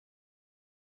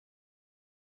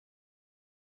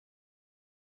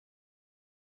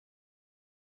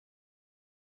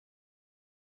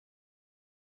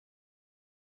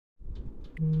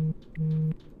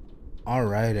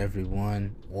Alright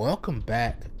everyone, welcome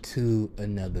back to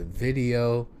another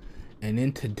video. And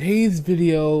in today's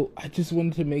video, I just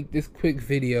wanted to make this quick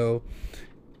video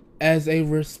as a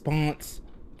response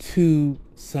to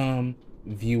some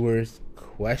viewers'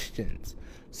 questions.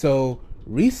 So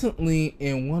recently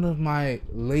in one of my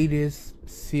latest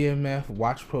CMF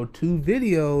Watch Pro 2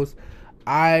 videos,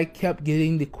 I kept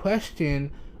getting the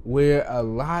question where a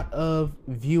lot of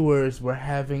viewers were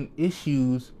having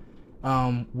issues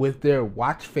with their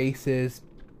watch faces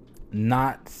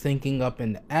not syncing up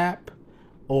in the app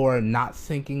or not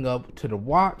syncing up to the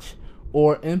watch,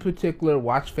 or in particular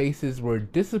watch faces were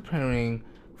disappearing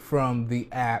from the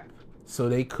app so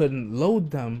they couldn't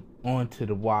load them onto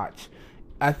the watch.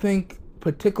 I think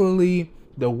particularly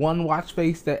the one watch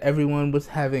face that everyone was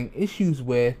having issues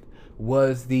with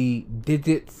was the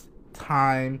digits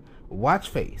time watch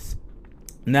face.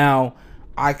 Now,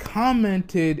 I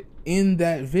commented in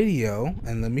that video,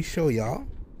 and let me show y'all.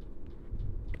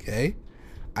 Okay,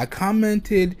 I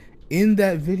commented in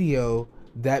that video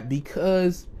that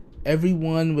because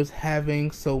everyone was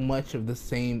having so much of the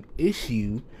same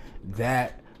issue,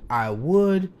 that I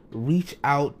would reach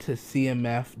out to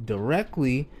CMF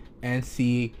directly and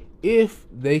see if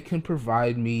they can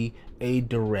provide me a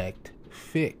direct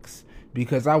fix,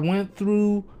 because I went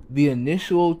through the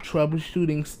initial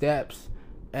troubleshooting steps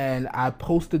and I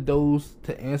posted those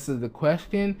to answer the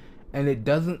question, and it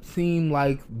doesn't seem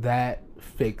like that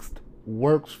fix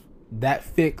worked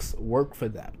for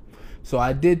them. So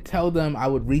I did tell them I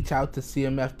would reach out to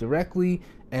CMF directly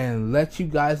and let you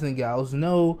guys and gals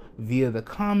know via the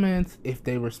comments if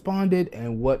they responded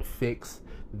and what fix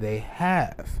they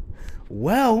have.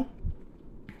 Well,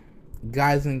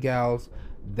 guys and gals,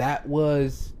 that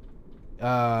was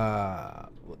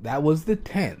the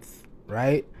 10th,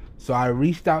 right? So I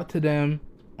reached out to them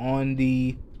on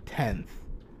the 10th,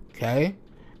 okay?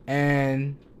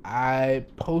 And I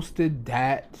posted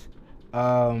that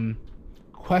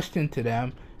question to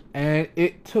them, and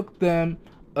it took them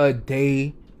a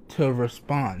day to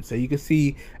respond. So you can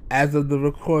see, as of the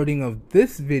recording of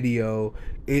this video,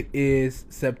 it is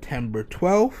September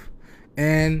 12th.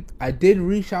 And I did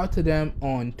reach out to them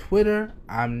on Twitter.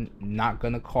 I'm not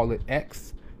going to call it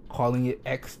X. Calling it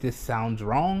X just sounds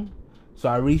wrong. So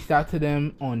I reached out to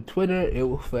them on Twitter. It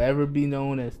will forever be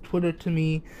known as Twitter to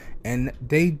me. And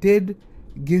they did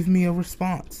give me a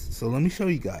response. So let me show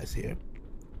you guys here.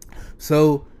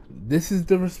 So this is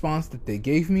the response that they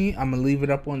gave me. I'm going to leave it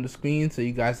up on the screen so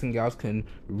you guys and gals can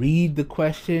read the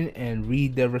question and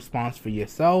read their response for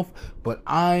yourself. But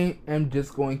I am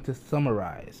just going to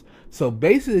summarize. So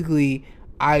basically,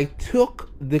 I took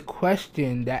the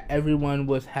question that everyone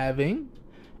was having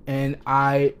and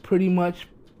I pretty much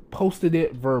posted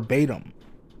it verbatim,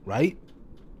 right?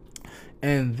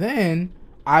 And then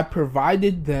I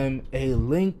provided them a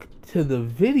link to the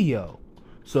video.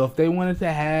 So if they wanted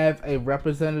to have a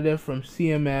representative from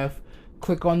CMF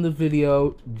click on the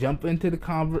video, jump into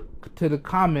the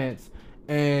comments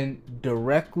and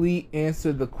directly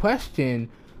answer the question,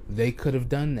 they could have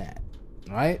done that,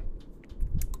 right?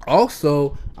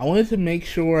 Also, I wanted to make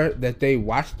sure that they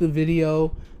watch the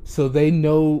video so they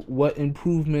know what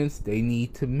improvements they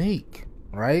need to make,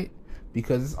 right?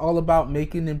 Because it's all about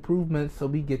making improvements so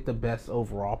we get the best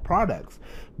overall products.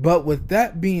 But with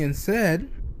that being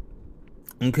said,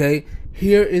 okay,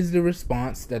 here is the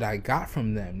response that I got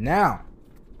from them. Now,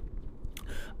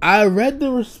 I read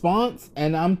the response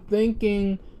and I'm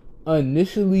thinking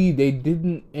initially they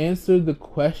didn't answer the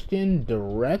question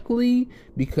directly,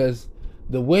 because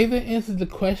the way they answered the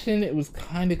question, it was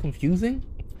kind of confusing.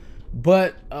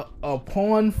 But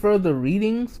upon further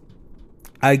readings,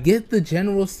 I get the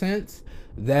general sense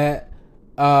that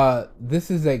this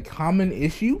is a common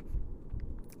issue,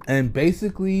 and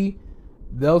basically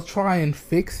they'll try and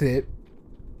fix it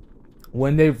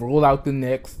when they roll out the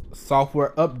next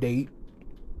software update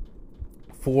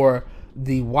for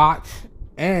the watch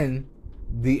and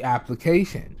the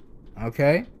application.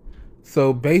 Okay,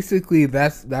 so basically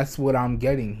that's what I'm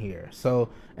getting here. So,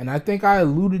 and I think I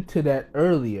alluded to that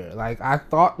earlier. Like, I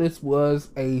thought this was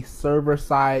a server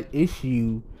side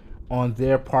issue on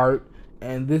their part,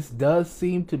 and this does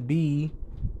seem to be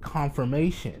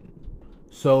confirmation.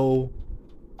 So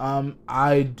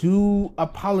I do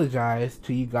apologize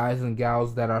to you guys and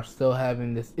gals that are still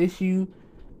having this issue,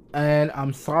 and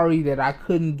I'm sorry that I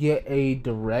couldn't get a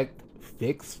direct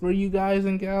fix for you guys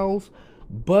and gals,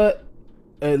 but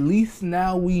at least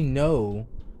now we know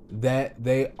that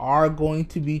they are going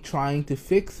to be trying to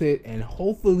fix it, and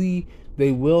hopefully they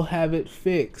will have it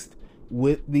fixed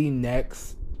with the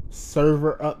next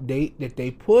server update that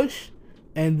they push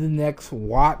and the next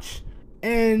watch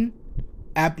and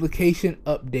application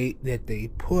update that they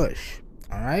push.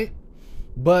 All right,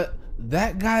 but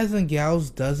that, guys and gals,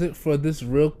 does it for this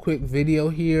real quick video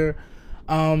here.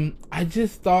 I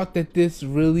just thought that this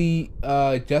really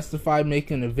justified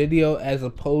making a video, as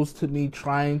opposed to me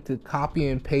trying to copy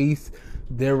and paste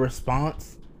their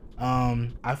response.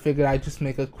 I figured I'd just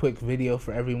make a quick video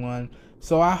for everyone.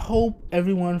 So I hope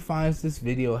everyone finds this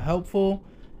video helpful,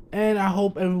 and I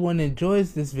hope everyone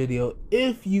enjoys this video.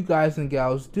 If you guys and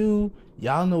gals do,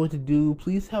 y'all know what to do.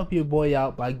 Please help your boy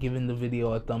out by giving the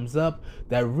video a thumbs up.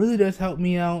 That really does help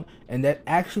me out, and that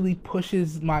actually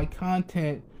pushes my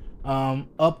content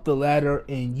up the ladder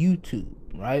in YouTube,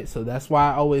 right? So that's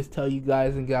why I always tell you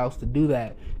guys and gals to do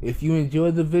that. If you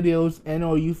enjoy the videos and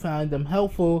or you find them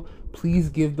helpful, please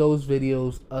give those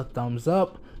videos a thumbs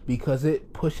up, because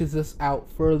it pushes us out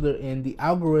further in the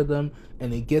algorithm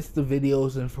and it gets the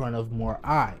videos in front of more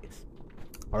eyes.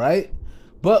 All right,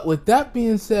 but with that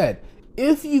being said,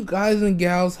 if you guys and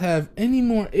gals have any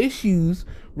more issues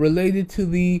related to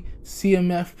the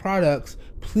CMF products,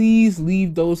 please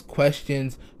leave those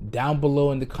questions down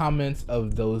below in the comments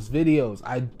of those videos.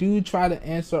 I do try to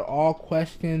answer all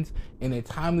questions in a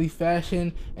timely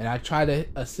fashion, and I try to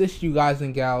assist you guys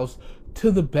and gals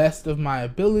to the best of my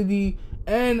ability.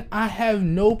 And I have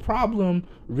no problem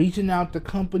reaching out to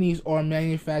companies or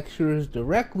manufacturers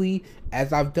directly,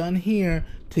 as I've done here,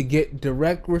 to get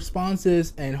direct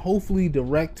responses and hopefully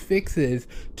direct fixes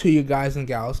to your guys and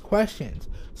gals questions.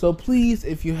 So please,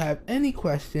 if you have any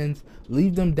questions,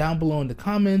 leave them down below in the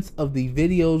comments of the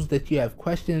videos that you have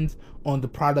questions on the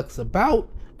products about,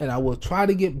 and I will try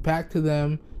to get back to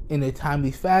them in a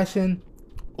timely fashion.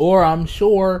 Or I'm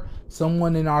sure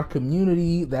someone in our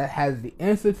community that has the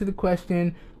answer to the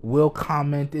question will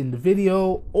comment in the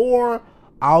video, or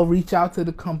I'll reach out to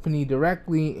the company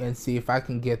directly and see if I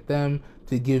can get them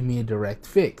to give me a direct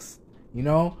fix. You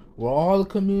know, we're all a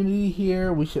community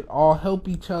here. We should all help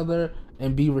each other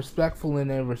and be respectful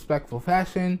in a respectful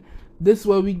fashion. This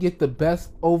way we get the best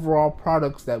overall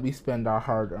products that we spend our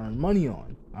hard-earned money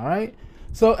on. All right,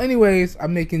 so anyways,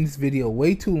 I'm making this video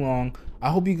way too long. I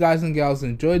hope you guys and gals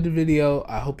enjoyed the video.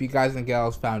 I hope you guys and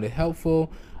gals found it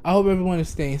helpful. I hope everyone is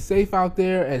staying safe out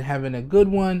there and having a good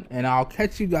one, and I'll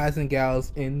catch you guys and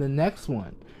gals in the next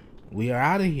one. We are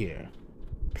out of here.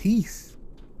 Peace.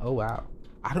 Oh wow,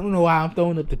 I don't know why I'm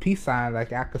throwing up the peace sign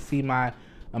like I could see my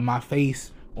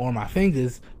face or my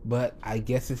fingers, but I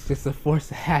guess it's just a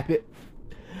force of habit.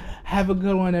 Have a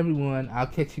good one, everyone. I'll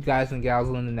catch you guys and gals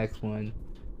on the next one.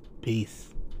 Peace.